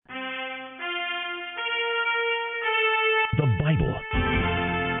The Bible,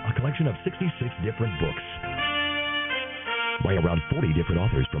 a collection of 66 different books by around 40 different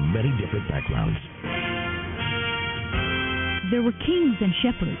authors from many different backgrounds. There were kings and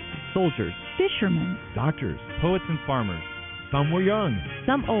shepherds, soldiers, fishermen, doctors, poets and farmers. Some were young,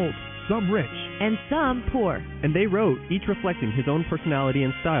 some old, some rich, and some poor. And they wrote, each reflecting his own personality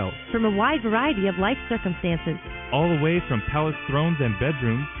and style, from a wide variety of life circumstances, all the way from palace thrones and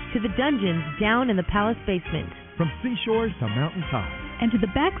bedrooms to the dungeons down in the palace basement, from seashores to mountaintops, and to the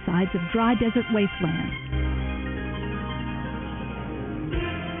backsides of dry desert wastelands.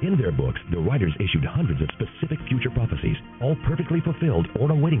 In their books, the writers issued hundreds of specific future prophecies, all perfectly fulfilled or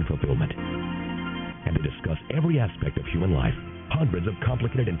awaiting fulfillment. And they discuss every aspect of human life, hundreds of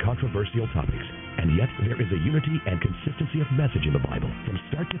complicated and controversial topics. And yet, there is a unity and consistency of message in the Bible, from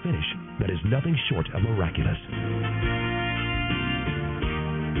start to finish, that is nothing short of miraculous.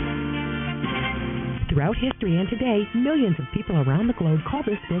 Throughout history and today, millions of people around the globe call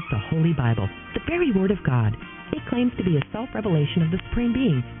this book the Holy Bible, the very Word of God. It claims to be a self-revelation of the Supreme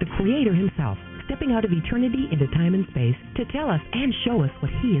Being, the Creator Himself, stepping out of eternity into time and space to tell us and show us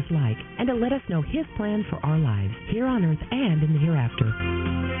what He is like, and to let us know His plan for our lives, here on earth and in the hereafter.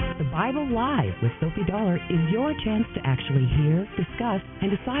 The Bible Live with Sophie Dollar is your chance to actually hear, discuss,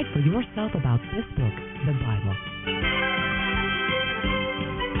 and decide for yourself about this book, the Bible.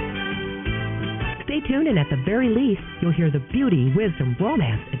 Stay tuned, and at the very least, you'll hear the beauty, wisdom,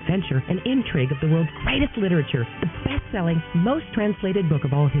 romance, adventure, and intrigue of the world's greatest literature, the best-selling, most translated book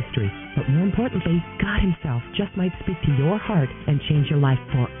of all history. But more importantly, God Himself just might speak to your heart and change your life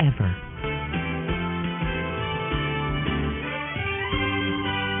forever.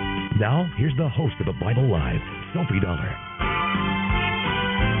 Now, here's the host of the Bible Live, Sophie Dollar.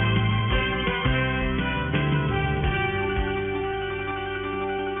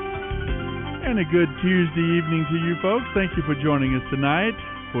 And a good Tuesday evening to you folks. Thank you for joining us tonight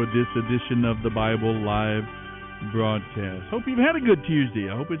for this edition of the Bible Live broadcast. Hope you've had a good Tuesday.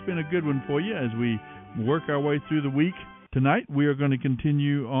 I hope it's been a good one for you as we work our way through the week. Tonight we are going to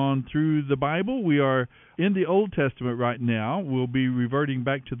continue on through the Bible. We are in the Old Testament right now. We'll be reverting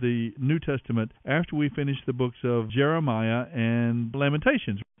back to the New Testament after we finish the books of Jeremiah and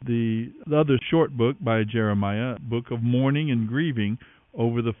Lamentations, the other short book by Jeremiah, book of mourning and grieving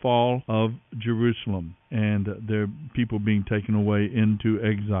over the fall of Jerusalem and their people being taken away into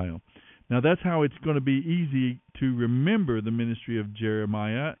exile. Now, that's how it's going to be easy to remember the ministry of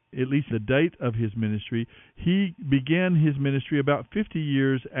Jeremiah, at least the date of his ministry. He began his ministry about 50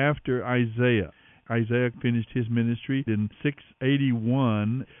 years after Isaiah. Isaiah finished his ministry in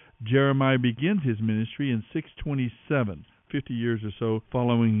 681. Jeremiah begins his ministry in 627. 50 years or so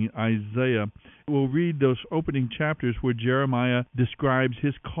following Isaiah. We'll read those opening chapters where Jeremiah describes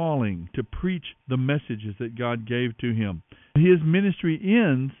his calling to preach the messages that God gave to him. His ministry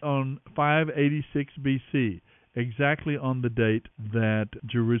ends on 586 BC, exactly on the date that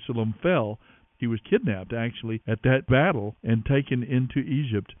Jerusalem fell. He was kidnapped, actually, at that battle and taken into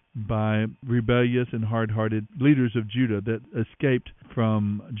Egypt by rebellious and hard-hearted leaders of Judah that escaped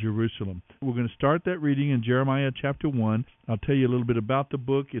from Jerusalem. We're going to start that reading in Jeremiah chapter 1. I'll tell you a little bit about the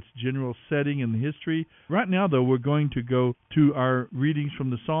book, its general setting and history. Right now, though, we're going to go to our readings from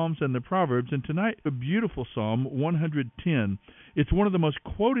the Psalms and the Proverbs, and tonight, a beautiful Psalm, 110. It's one of the most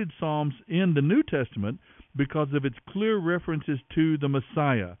quoted Psalms in the New Testament because of its clear references to the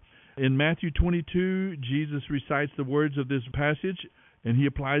Messiah. In Matthew 22, Jesus recites the words of this passage, and he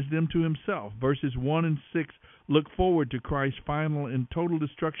applies them to himself. Verses 1 and 6 look forward to Christ's final and total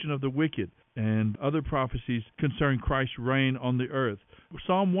destruction of the wicked, and other prophecies concern Christ's reign on the earth.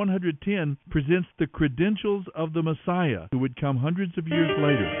 Psalm 110 presents the credentials of the Messiah, who would come hundreds of years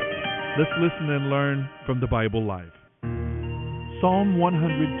later. Let's listen and learn from the Bible Live. Psalm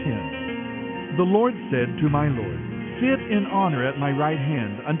 110. The Lord said to my Lord, "Sit in honor at my right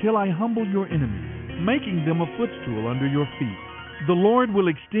hand until I humble your enemies, making them a footstool under your feet. The Lord will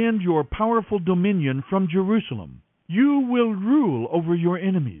extend your powerful dominion from Jerusalem. You will rule over your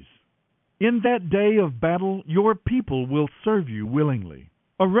enemies. In that day of battle, your people will serve you willingly.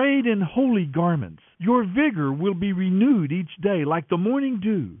 Arrayed in holy garments, your vigor will be renewed each day like the morning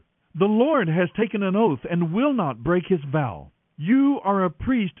dew. The Lord has taken an oath and will not break his vow. You are a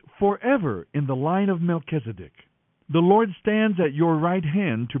priest forever in the line of Melchizedek. The Lord stands at your right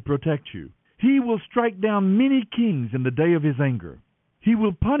hand to protect you. He will strike down many kings in the day of his anger. He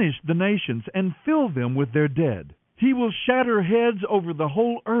will punish the nations and fill them with their dead. He will shatter heads over the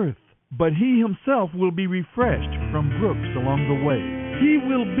whole earth, but he himself will be refreshed from brooks along the way. He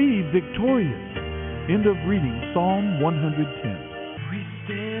will be victorious." End of reading Psalm 110. We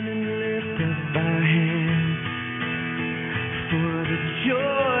stand and lift up our hands,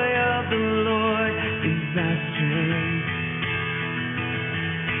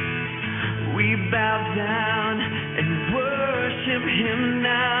 Him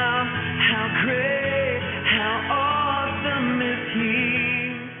now. How great, how awesome is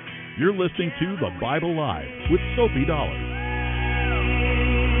He. You're listening to The Bible Live with Sophie Dollar.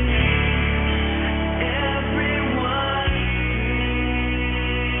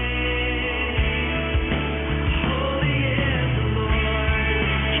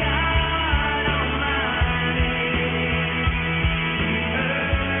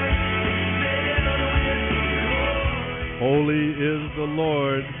 Holy is the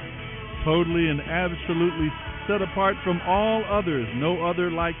Lord, totally and absolutely set apart from all others. No other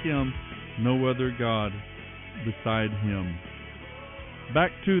like Him, no other God beside Him.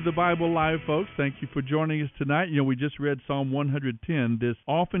 Back to the Bible Live, folks. Thank you for joining us tonight. We just read Psalm 110, this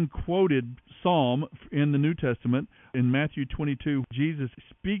often quoted psalm in the New Testament. In Matthew 22, Jesus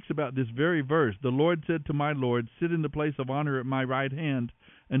speaks about this very verse. The Lord said to my Lord, sit in the place of honor at my right hand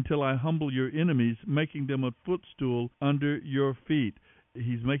until I humble your enemies, making them a footstool under your feet.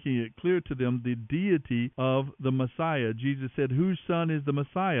 He's making it clear to them the deity of the Messiah. Jesus said, whose son is the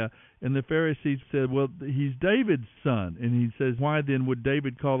Messiah? And the Pharisees said, well, he's David's son. And he says, why then would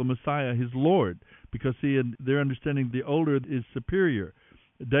David call the Messiah his Lord? Because, see, in their understanding, the older is superior.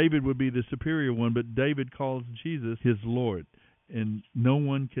 David would be the superior one, but David calls Jesus his Lord. And no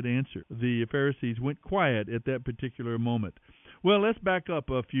one could answer. The Pharisees went quiet at that particular moment. Well, let's back up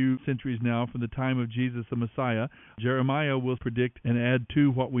a few centuries now from the time of Jesus the Messiah. Jeremiah will predict and add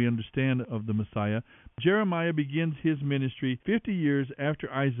to what we understand of the Messiah. Jeremiah begins his ministry 50 years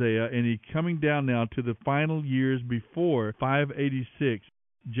after Isaiah, and he's coming down now to the final years before 586.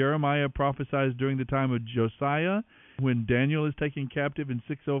 Jeremiah prophesies during the time of Josiah, when Daniel is taken captive in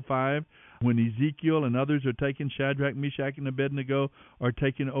 605, when Ezekiel and others are taken, Shadrach, Meshach, and Abednego are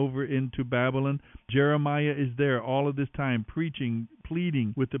taken over into Babylon. Jeremiah is there all of this time preaching,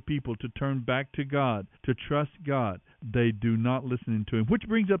 pleading with the people to turn back to God, to trust God. They do not listen to him, which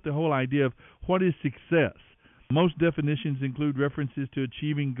brings up the whole idea of what is success. Most definitions include references to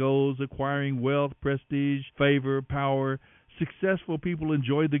achieving goals, acquiring wealth, prestige, favor, power. Successful people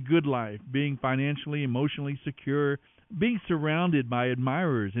enjoy the good life, being financially, emotionally secure, being surrounded by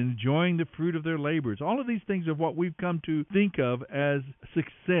admirers, enjoying the fruit of their labors. All of these things are what we've come to think of as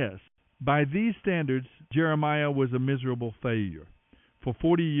success. By these standards, Jeremiah was a miserable failure. For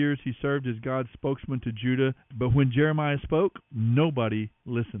 40 years, he served as God's spokesman to Judah, but when Jeremiah spoke, nobody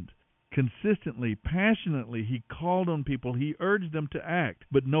listened. Consistently, passionately, he called on people. He urged them to act,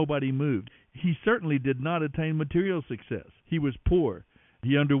 but nobody moved. He certainly did not attain material success. He was poor.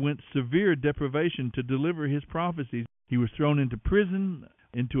 He underwent severe deprivation to deliver his prophecies. He was thrown into prison,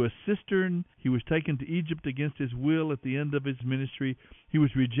 into a cistern. He was taken to Egypt against his will at the end of his ministry. He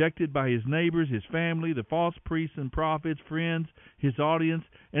was rejected by his neighbors, his family, the false priests and prophets, friends, his audience,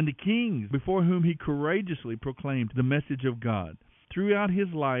 and the kings before whom he courageously proclaimed the message of God. Throughout his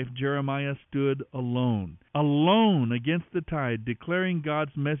life, Jeremiah stood alone against the tide, declaring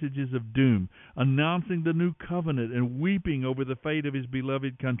God's messages of doom, announcing the new covenant, and weeping over the fate of his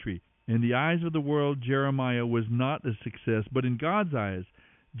beloved country. In the eyes of the world, Jeremiah was not a success, but in God's eyes,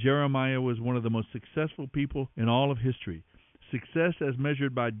 Jeremiah was one of the most successful people in all of history. Success as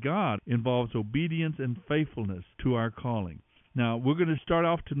measured by God involves obedience and faithfulness to our calling. Now, we're going to start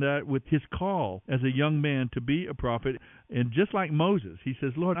off tonight with his call as a young man to be a prophet. And just like Moses, he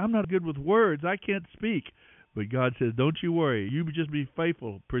says, Lord, I'm not good with words. I can't speak. But God says, don't you worry. You just be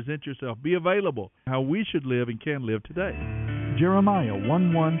faithful. Present yourself. Be available. How we should live and can live today. Jeremiah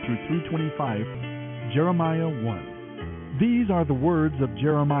 1:1 through 3:25. Jeremiah 1. These are the words of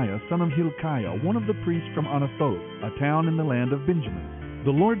Jeremiah, son of Hilkiah, one of the priests from Anathoth, a town in the land of Benjamin. The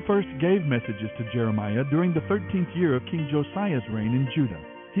Lord first gave messages to Jeremiah during the 13th year of King Josiah's reign in Judah.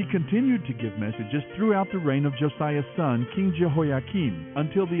 He continued to give messages throughout the reign of Josiah's son, King Jehoiakim,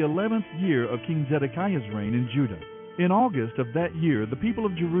 until the 11th year of King Zedekiah's reign in Judah. In August of that year, the people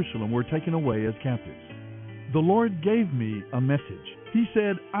of Jerusalem were taken away as captives. The Lord gave me a message. He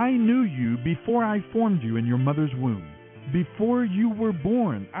said, I knew you before I formed you in your mother's womb. Before you were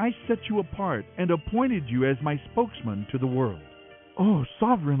born, I set you apart and appointed you as my spokesman to the world. Oh,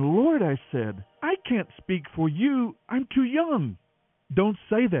 sovereign Lord, I said, I can't speak for you. I'm too young. Don't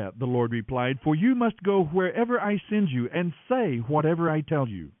say that, the Lord replied, for you must go wherever I send you and say whatever I tell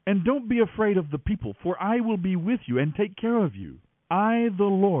you. And don't be afraid of the people, for I will be with you and take care of you. I, the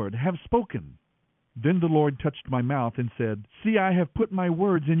Lord, have spoken. Then the Lord touched my mouth and said, see, I have put my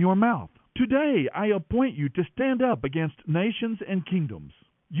words in your mouth. Today I appoint you to stand up against nations and kingdoms.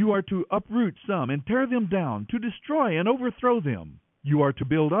 You are to uproot some and tear them down, to destroy and overthrow them. You are to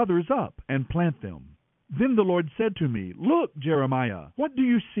build others up and plant them. Then the Lord said to me, look, Jeremiah, what do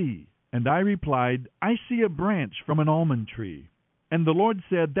you see? And I replied, I see a branch from an almond tree. And the Lord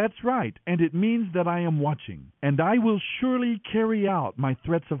said, "That's right, and it means that I am watching, and I will surely carry out my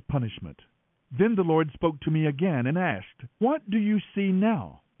threats of punishment." Then the Lord spoke to me again and asked, "What do you see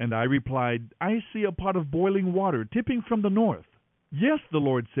now?" And I replied, "I see a pot of boiling water tipping from the north." "Yes," the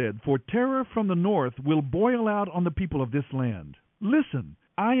Lord said, "for terror from the north will boil out on the people of this land. Listen,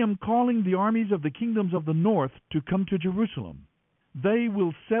 I am calling the armies of the kingdoms of the north to come to Jerusalem. They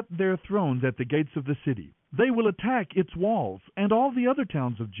will set their thrones at the gates of the city. They will attack its walls and all the other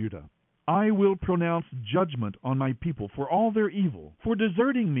towns of Judah. I will pronounce judgment on my people for all their evil, for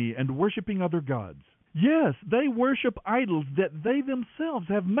deserting me and worshiping other gods. Yes, they worship idols that they themselves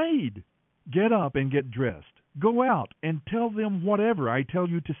have made. Get up and get dressed. Go out and tell them whatever I tell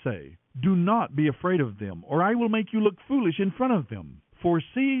you to say. Do not be afraid of them, or I will make you look foolish in front of them. For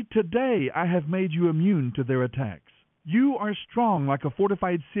see, today I have made you immune to their attacks. You are strong like a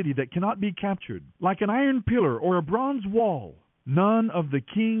fortified city that cannot be captured, like an iron pillar or a bronze wall. None of the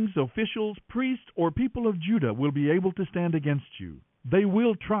kings, officials, priests, or people of Judah will be able to stand against you. They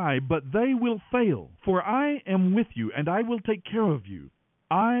will try, but they will fail. For I am with you, and I will take care of you.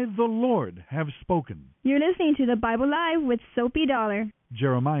 I, the Lord, have spoken." You're listening to the Bible Live with Soapy Dollar.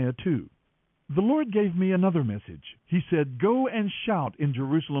 Jeremiah 2. The Lord gave me another message. He said, "Go and shout in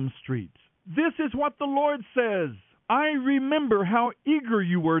Jerusalem's streets. This is what the Lord says. I remember how eager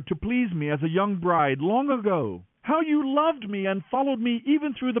you were to please me as a young bride long ago, how you loved me and followed me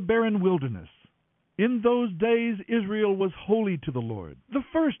even through the barren wilderness. In those days Israel was holy to the Lord, the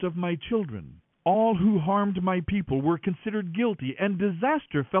first of my children. All who harmed my people were considered guilty, and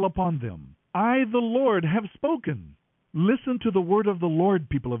disaster fell upon them. I, the Lord, have spoken. Listen to the word of the Lord,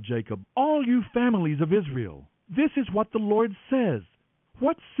 people of Jacob, all you families of Israel. This is what the Lord says.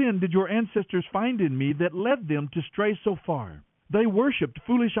 What sin did your ancestors find in me that led them to stray so far? They worshipped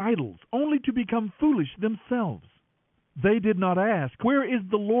foolish idols, only to become foolish themselves. They did not ask, 'Where is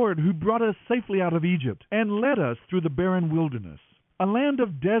the Lord who brought us safely out of Egypt and led us through the barren wilderness, a land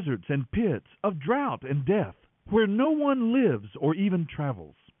of deserts and pits, of drought and death, where no one lives or even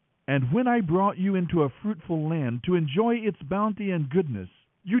travels? And when I brought you into a fruitful land to enjoy its bounty and goodness,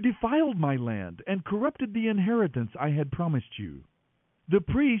 you defiled my land and corrupted the inheritance I had promised you.' The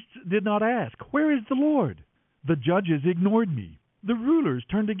priests did not ask, 'Where is the Lord?' The judges ignored me. The rulers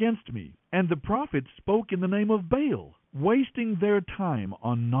turned against me, and the prophets spoke in the name of Baal, wasting their time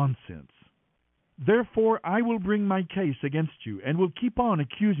on nonsense. Therefore I will bring my case against you, and will keep on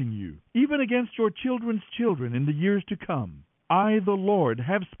accusing you, even against your children's children in the years to come. I, the Lord,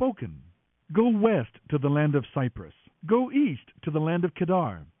 have spoken. Go west to the land of Cyprus. Go east to the land of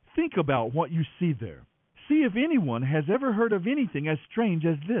Kedar. Think about what you see there. See if anyone has ever heard of anything as strange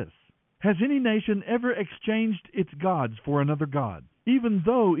as this. Has any nation ever exchanged its gods for another god, even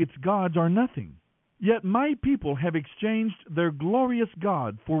though its gods are nothing? Yet my people have exchanged their glorious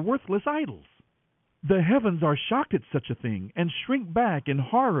God for worthless idols. The heavens are shocked at such a thing, and shrink back in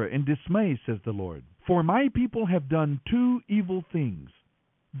horror and dismay, says the Lord. For my people have done two evil things.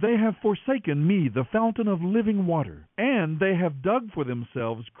 They have forsaken me, the fountain of living water, and they have dug for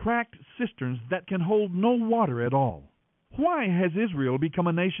themselves cracked cisterns that can hold no water at all. Why has Israel become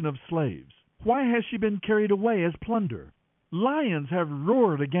a nation of slaves? Why has she been carried away as plunder? Lions have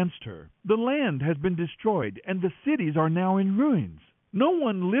roared against her. The land has been destroyed, and the cities are now in ruins. No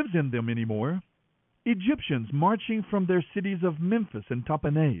one lives in them anymore. Egyptians marching from their cities of Memphis and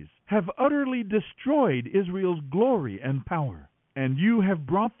Tahpanhes have utterly destroyed Israel's glory and power. And you have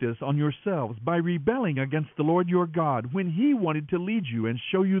brought this on yourselves by rebelling against the Lord your God when He wanted to lead you and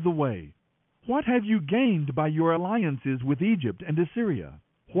show you the way. What have you gained by your alliances with Egypt and Assyria?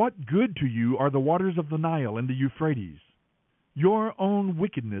 What good to you are the waters of the Nile and the Euphrates? Your own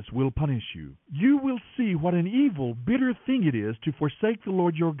wickedness will punish you. You will see what an evil, bitter thing it is to forsake the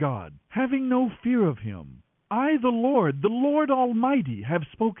Lord your God, having no fear of Him. I, the Lord Almighty, have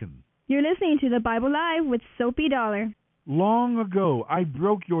spoken. You're listening to the Bible Live with Soapy Dollar. Long ago I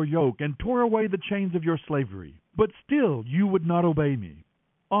broke your yoke and tore away the chains of your slavery, but still you would not obey me.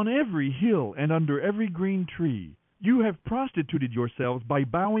 On every hill and under every green tree you have prostituted yourselves by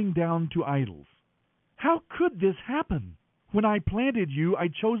bowing down to idols. How could this happen? When I planted you, I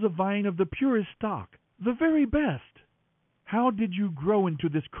chose a vine of the purest stock, the very best. How did you grow into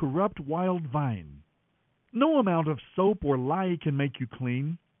this corrupt wild vine? No amount of soap or lye can make you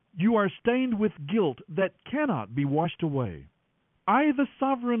clean. You are stained with guilt that cannot be washed away. I, the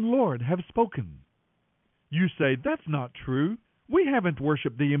sovereign Lord, have spoken. You say, that's not true. We haven't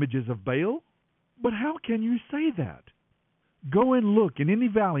worshipped the images of Baal. But how can you say that? Go and look in any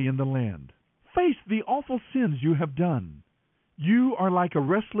valley in the land. Face the awful sins you have done. You are like a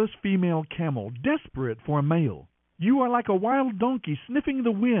restless female camel, desperate for a male. You are like a wild donkey sniffing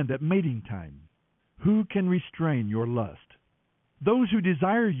the wind at mating time. Who can restrain your lust? Those who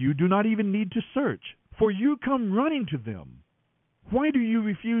desire you do not even need to search, for you come running to them. Why do you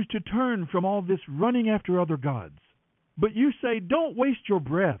refuse to turn from all this running after other gods? But you say, don't waste your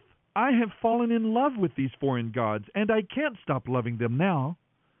breath. I have fallen in love with these foreign gods, and I can't stop loving them now.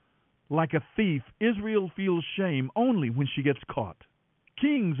 Like a thief, Israel feels shame only when she gets caught.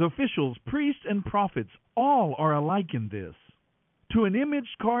 Kings, officials, priests, and prophets, all are alike in this. To an image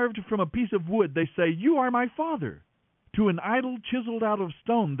carved from a piece of wood, they say, you are my father. To an idol chiseled out of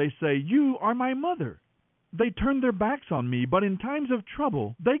stone, they say, you are my mother. They turn their backs on me, but in times of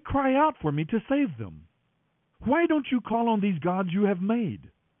trouble, they cry out for me to save them. Why don't you call on these gods you have made?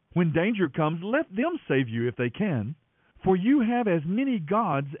 When danger comes, let them save you if they can. For you have as many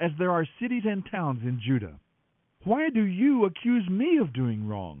gods as there are cities and towns in Judah. Why do you accuse me of doing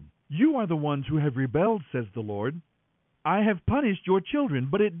wrong? You are the ones who have rebelled, says the Lord. I have punished your children,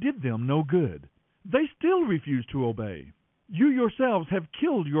 but it did them no good. They still refuse to obey. You yourselves have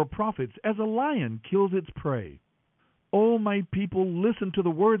killed your prophets as a lion kills its prey. O my people, listen to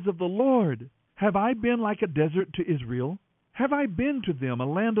the words of the Lord. Have I been like a desert to Israel? Have I been to them a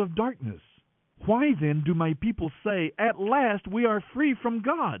land of darkness? Why then do my people say, at last we are free from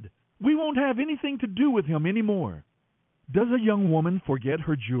God? We won't have anything to do with him anymore. Does a young woman forget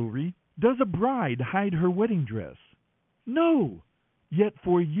her jewelry? Does a bride hide her wedding dress? No, yet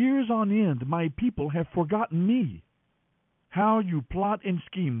for years on end my people have forgotten me. How you plot and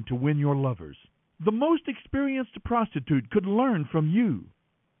scheme to win your lovers. The most experienced prostitute could learn from you.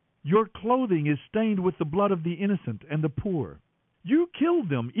 Your clothing is stained with the blood of the innocent and the poor. You killed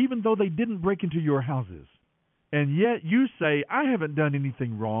them even though they didn't break into your houses. And yet you say, I haven't done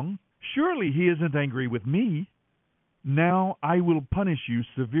anything wrong. Surely he isn't angry with me. Now I will punish you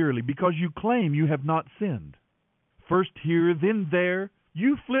severely because you claim you have not sinned. First here, then there,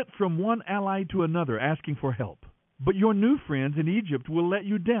 you flit from one ally to another asking for help. But your new friends in Egypt will let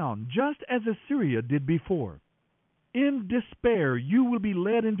you down, just as Assyria did before. In despair you will be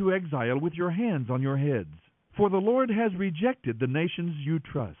led into exile with your hands on your heads, for the Lord has rejected the nations you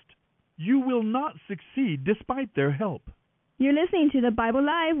trust. You will not succeed despite their help. You're listening to the Bible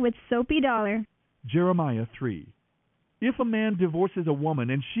Live with Soapy Dollar. Jeremiah 3. If a man divorces a woman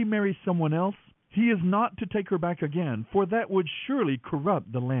and she marries someone else, he is not to take her back again, for that would surely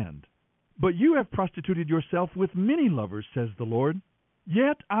corrupt the land. But you have prostituted yourself with many lovers, says the Lord.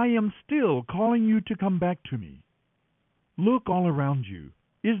 Yet I am still calling you to come back to me. Look all around you.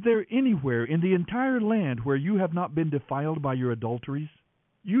 Is there anywhere in the entire land where you have not been defiled by your adulteries?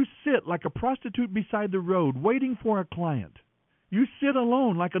 You sit like a prostitute beside the road, waiting for a client. You sit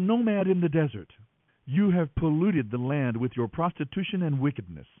alone like a nomad in the desert. You have polluted the land with your prostitution and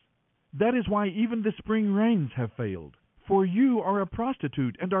wickedness. That is why even the spring rains have failed. For you are a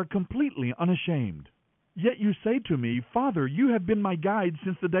prostitute and are completely unashamed. Yet you say to me, Father, you have been my guide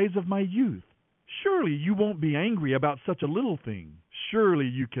since the days of my youth. Surely you won't be angry about such a little thing. Surely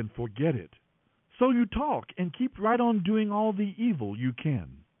you can forget it. So you talk and keep right on doing all the evil you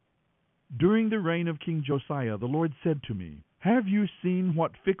can. During the reign of King Josiah, the Lord said to me, Have you seen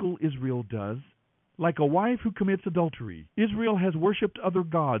what fickle Israel does? Like a wife who commits adultery, Israel has worshipped other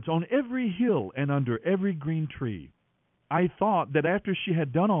gods on every hill and under every green tree. I thought that after she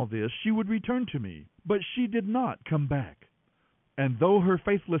had done all this, she would return to me, but she did not come back. And though her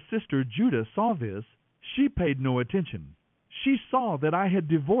faithless sister Judah saw this, she paid no attention. She saw that I had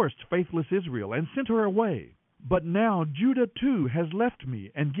divorced faithless Israel and sent her away. But now Judah too has left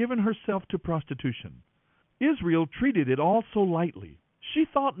me and given herself to prostitution. Israel treated it all so lightly. She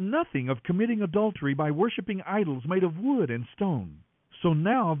thought nothing of committing adultery by worshiping idols made of wood and stone. So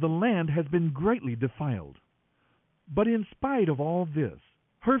now the land has been greatly defiled. But in spite of all this,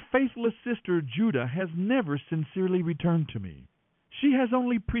 her faithless sister Judah has never sincerely returned to me. She has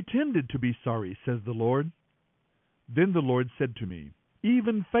only pretended to be sorry, says the Lord. Then the Lord said to me,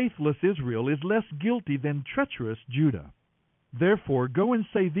 Even faithless Israel is less guilty than treacherous Judah. Therefore go and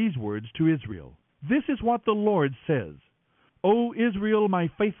say these words to Israel. This is what the Lord says. O Israel, my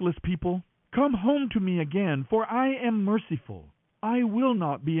faithless people, come home to me again, for I am merciful. I will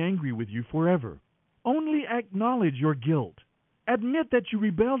not be angry with you forever. Only acknowledge your guilt. Admit that you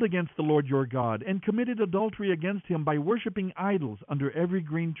rebelled against the Lord your God and committed adultery against him by worshiping idols under every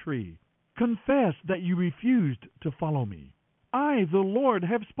green tree. Confess that you refused to follow me. I, the Lord,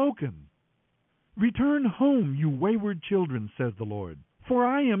 have spoken. Return home, you wayward children, says the Lord, for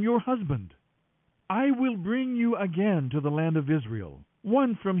I am your husband. I will bring you again to the land of Israel,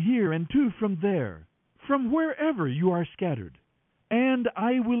 one from here and two from there, from wherever you are scattered. And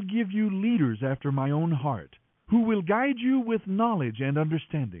I will give you leaders after my own heart, who will guide you with knowledge and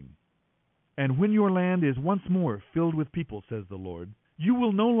understanding. And when your land is once more filled with people, says the Lord, you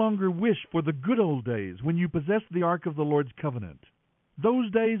will no longer wish for the good old days when you possessed the ark of the Lord's covenant.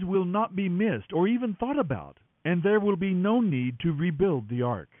 Those days will not be missed or even thought about, and there will be no need to rebuild the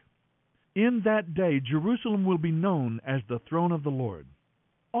ark. In that day, Jerusalem will be known as the throne of the Lord.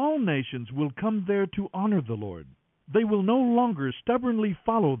 All nations will come there to honor the Lord. They will no longer stubbornly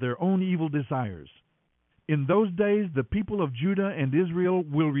follow their own evil desires. In those days, the people of Judah and Israel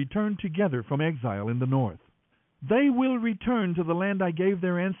will return together from exile in the north. They will return to the land I gave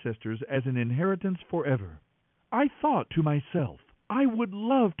their ancestors as an inheritance forever. I thought to myself, I would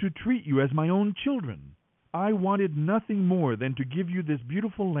love to treat you as my own children. I wanted nothing more than to give you this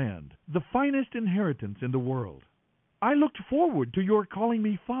beautiful land, the finest inheritance in the world. I looked forward to your calling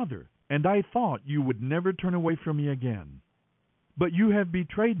me Father, and I thought you would never turn away from me again. But you have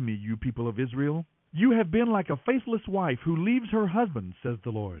betrayed me, you people of Israel. You have been like a faithless wife who leaves her husband, says the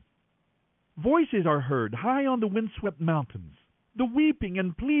Lord. Voices are heard high on the windswept mountains, the weeping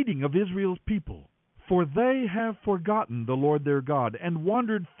and pleading of Israel's people, for they have forgotten the Lord their God and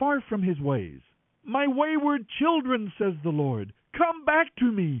wandered far from his ways. My wayward children, says the Lord, come back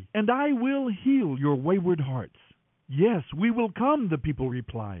to me, and I will heal your wayward hearts. Yes, we will come, the people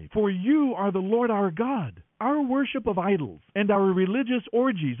reply, for you are the Lord our God. Our worship of idols and our religious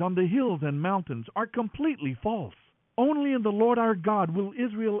orgies on the hills and mountains are completely false. Only in the Lord our God will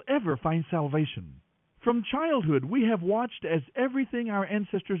Israel ever find salvation. From childhood we have watched as everything our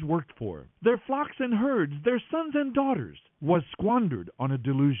ancestors worked for, their flocks and herds, their sons and daughters, was squandered on a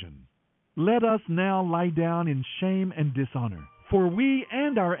delusion. Let us now lie down in shame and dishonor, for we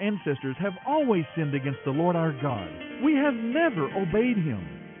and our ancestors have always sinned against the Lord our God. We have never obeyed him.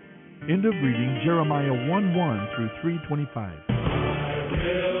 End of reading Jeremiah 1:1 through 3:25.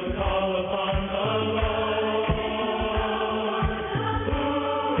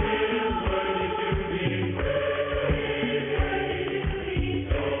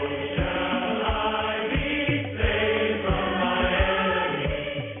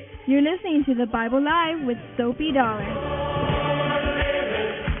 You're listening to the Bible Live with Soapy Dollar.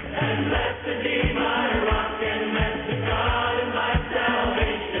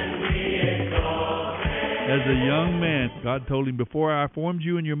 As a young man, God told him, before I formed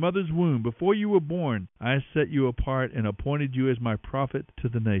you in your mother's womb, before you were born, I set you apart and appointed you as my prophet to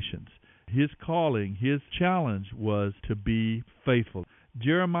the nations. His calling, his challenge was to be faithful.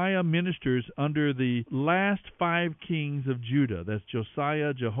 Jeremiah ministers under the last 5 kings of Judah. That's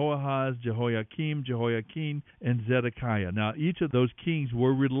Josiah, Jehoahaz, Jehoiakim, Jehoiakim, and Zedekiah. Now, each of those kings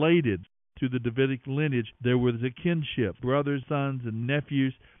were related to the Davidic lineage. There was a kinship, brothers, sons, and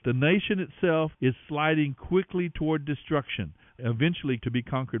nephews. The nation itself is sliding quickly toward destruction, eventually to be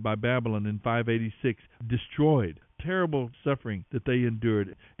conquered by Babylon in 586, destroyed. Terrible suffering that they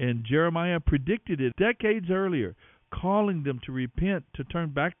endured. And Jeremiah predicted it decades earlier, calling them to repent, to turn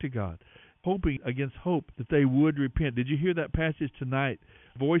back to God, hoping against hope that they would repent. Did you hear that passage tonight?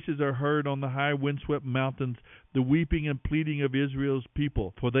 Voices are heard on the high windswept mountains, the weeping and pleading of Israel's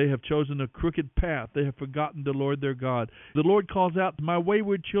people, for they have chosen a crooked path. They have forgotten the Lord their God. The Lord calls out, my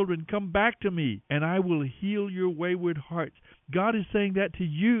wayward children, come back to me, and I will heal your wayward hearts. God is saying that to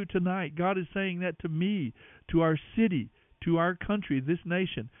you tonight. God is saying that to me, to our city, to our country, this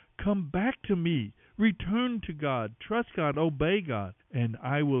nation. Come back to me. Return to God, trust God, obey God, and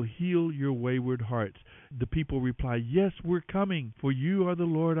I will heal your wayward hearts. The people reply, yes, we're coming, for you are the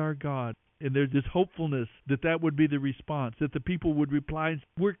Lord our God. And there's this hopefulness that would be the response, that the people would reply,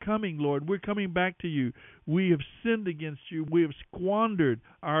 we're coming, Lord, we're coming back to you. We have sinned against you. We have squandered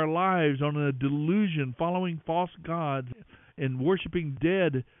our lives on a delusion, following false gods and worshiping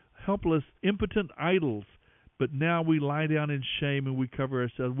dead, helpless, impotent idols. But now we lie down in shame and we cover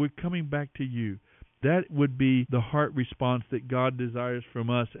ourselves. We're coming back to you. That would be the heart response that God desires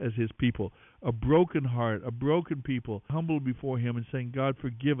from us as his people. A broken heart, a broken people, humble before him and saying, God,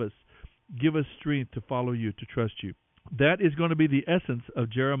 forgive us. Give us strength to follow you, to trust you. That is going to be the essence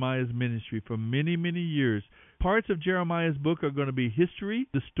of Jeremiah's ministry for many, many years. Parts of Jeremiah's book are going to be history,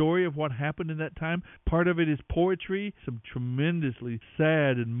 the story of what happened in that time. Part of it is poetry, some tremendously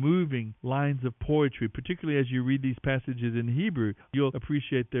sad and moving lines of poetry, particularly as you read these passages in Hebrew. You'll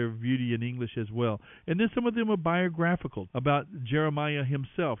appreciate their beauty in English as well. And then some of them are biographical about Jeremiah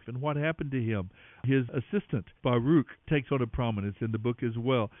himself and what happened to him. His assistant, Baruch, takes on a prominence in the book as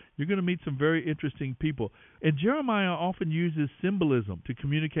well. You're going to meet some very interesting people. And Jeremiah often uses symbolism to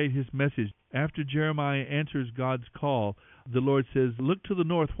communicate his message. After Jeremiah answers God's call, the Lord says, look to the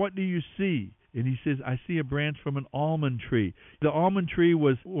north. What do you see? And he says, I see a branch from an almond tree. The almond tree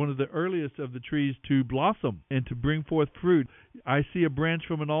was one of the earliest of the trees to blossom and to bring forth fruit. I see a branch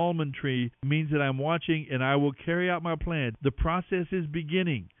from an almond tree means that I'm watching and I will carry out my plan. The process is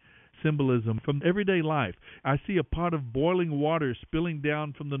beginning. Symbolism from everyday life. I see a pot of boiling water spilling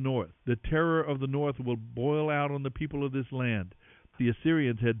down from the north. The terror of the north will boil out on the people of this land. The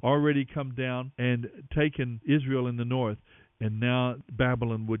Assyrians had already come down and taken Israel in the north, and now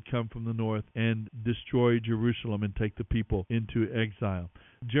Babylon would come from the north and destroy Jerusalem and take the people into exile.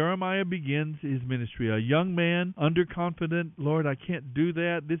 Jeremiah begins his ministry, a young man, underconfident. Lord, I can't do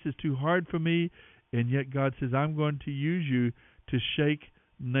that. This is too hard for me. And yet God says, I'm going to use you to shake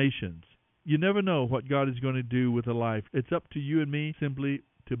nations. You never know what God is going to do with a life. It's up to you and me simply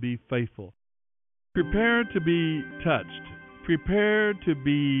to be faithful. Prepare to be touched. Prepare to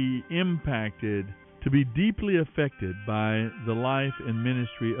be impacted, to be deeply affected by the life and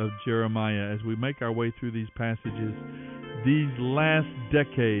ministry of Jeremiah as we make our way through these passages, these last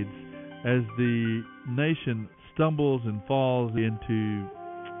decades, as the nation stumbles and falls into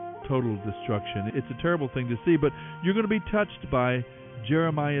total destruction. It's a terrible thing to see, but you're going to be touched by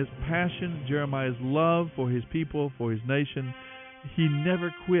Jeremiah's passion, Jeremiah's love for his people, for his nation. He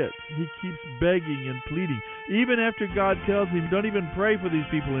never quits. He keeps begging and pleading. Even after God tells him, don't even pray for these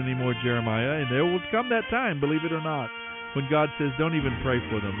people anymore, Jeremiah. And there will come that time, believe it or not, when God says, don't even pray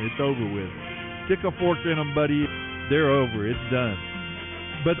for them. It's over with. Stick a fork in them, buddy. They're over. It's done.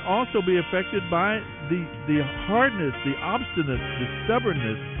 But also be affected by the hardness, the obstinance, the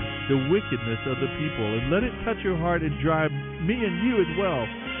stubbornness, the wickedness of the people. And let it touch your heart and drive me and you as well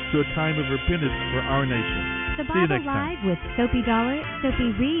to a time of repentance for our nation. The Bible Live with Soapy Dollar.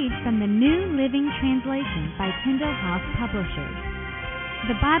 Soapy reads from the New Living Translation by Tyndale House Publishers.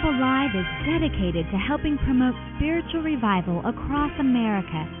 The Bible Live is dedicated to helping promote spiritual revival across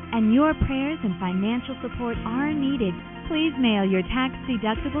America, and your prayers and financial support are needed. Please mail your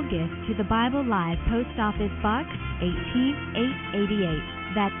tax-deductible gift to the Bible Live Post Office Box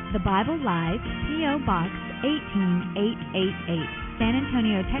 18888. That's the Bible Live, P.O. Box 18888, San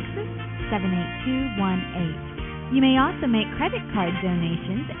Antonio, Texas 78218. You may also make credit card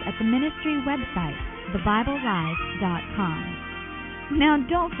donations at the ministry website, thebiblelive.com. Now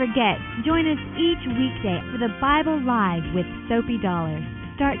don't forget, join us each weekday for the Bible Live with Soapy Dollar.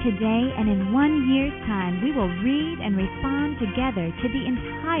 Start today, and in 1 year's time, we will read and respond together to the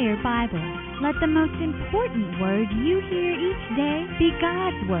entire Bible. Let the most important word you hear each day be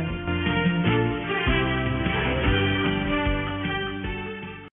God's Word.